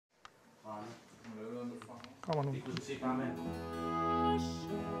kommer nu.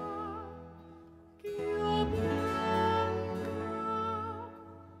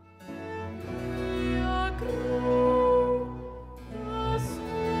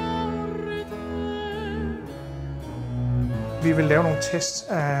 Vi vil lave nogle tests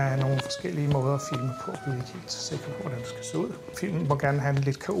af nogle forskellige måder at filme på. Vi er ikke helt sikre på, hvordan det skal se ud. Filmen må gerne have en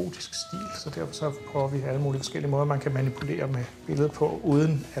lidt kaotisk stil, så derfor så prøver vi alle mulige forskellige måder, man kan manipulere med billedet på,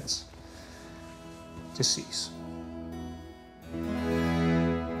 uden at det ses.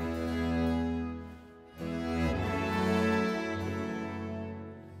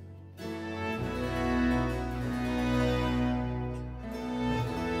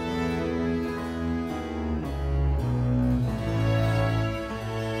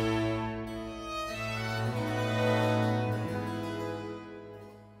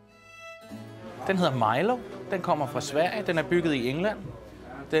 Den hedder Milo. Den kommer fra Sverige. Den er bygget i England.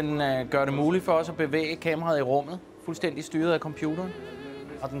 Den gør det muligt for os at bevæge kameraet i rummet, fuldstændig styret af computeren.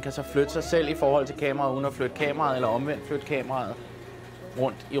 Og den kan så flytte sig selv i forhold til kameraet, uden at flytte kameraet, eller omvendt flytte kameraet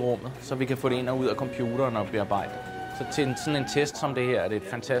rundt i rummet, så vi kan få det ind og ud af computeren og bearbejde. Så til sådan en test som det her er det et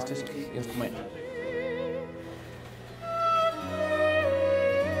fantastisk instrument.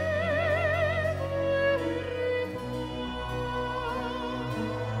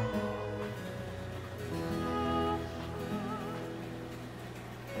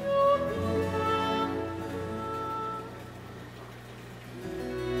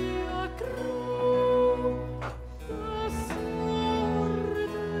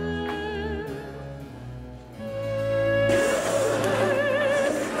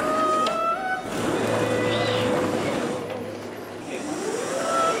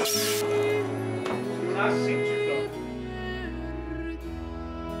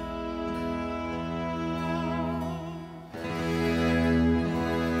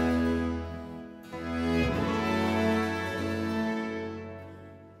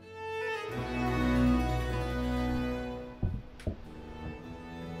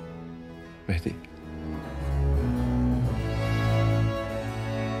 Hvad er det?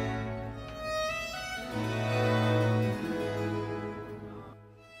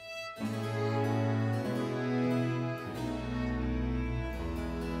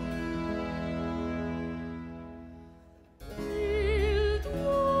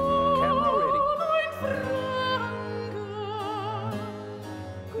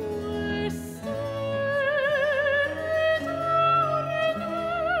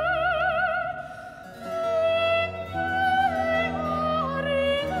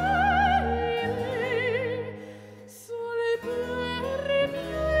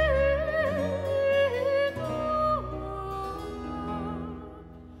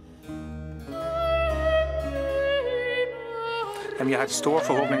 Jeg har store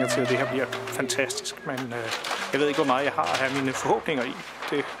forhåbninger til, at det her bliver fantastisk, men jeg ved ikke, hvor meget jeg har at have mine forhåbninger i.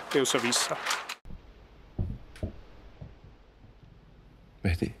 Det er jo så vist sig.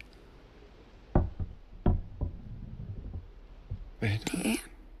 Hvad er det? Hvad er det? Det er.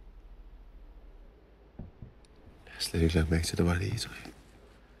 Jeg har slet ikke lagt mærke til, at der var det i, tror jeg.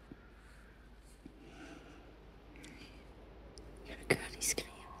 Jeg vil gøre, de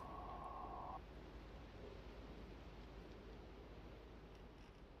skriger.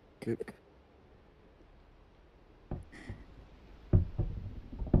 Good.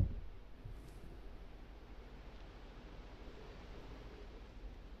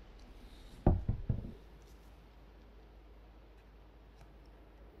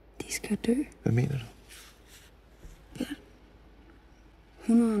 De skal dø. Hvad mener du? Hvert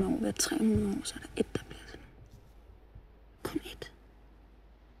 100 år, hvert 300 år, så er der et, der bliver sådan. Kun et.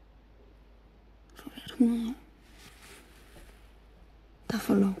 For hvert 100 år. Der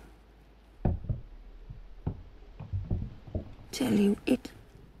får lov til at leve et.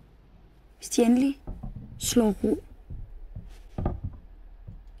 Hvis de endelig slår ro,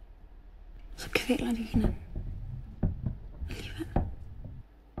 så kvæler de hinanden. Alligevel.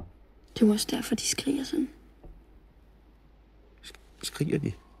 Det er jo også derfor, de skriger sådan. Skriger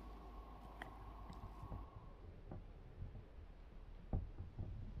de?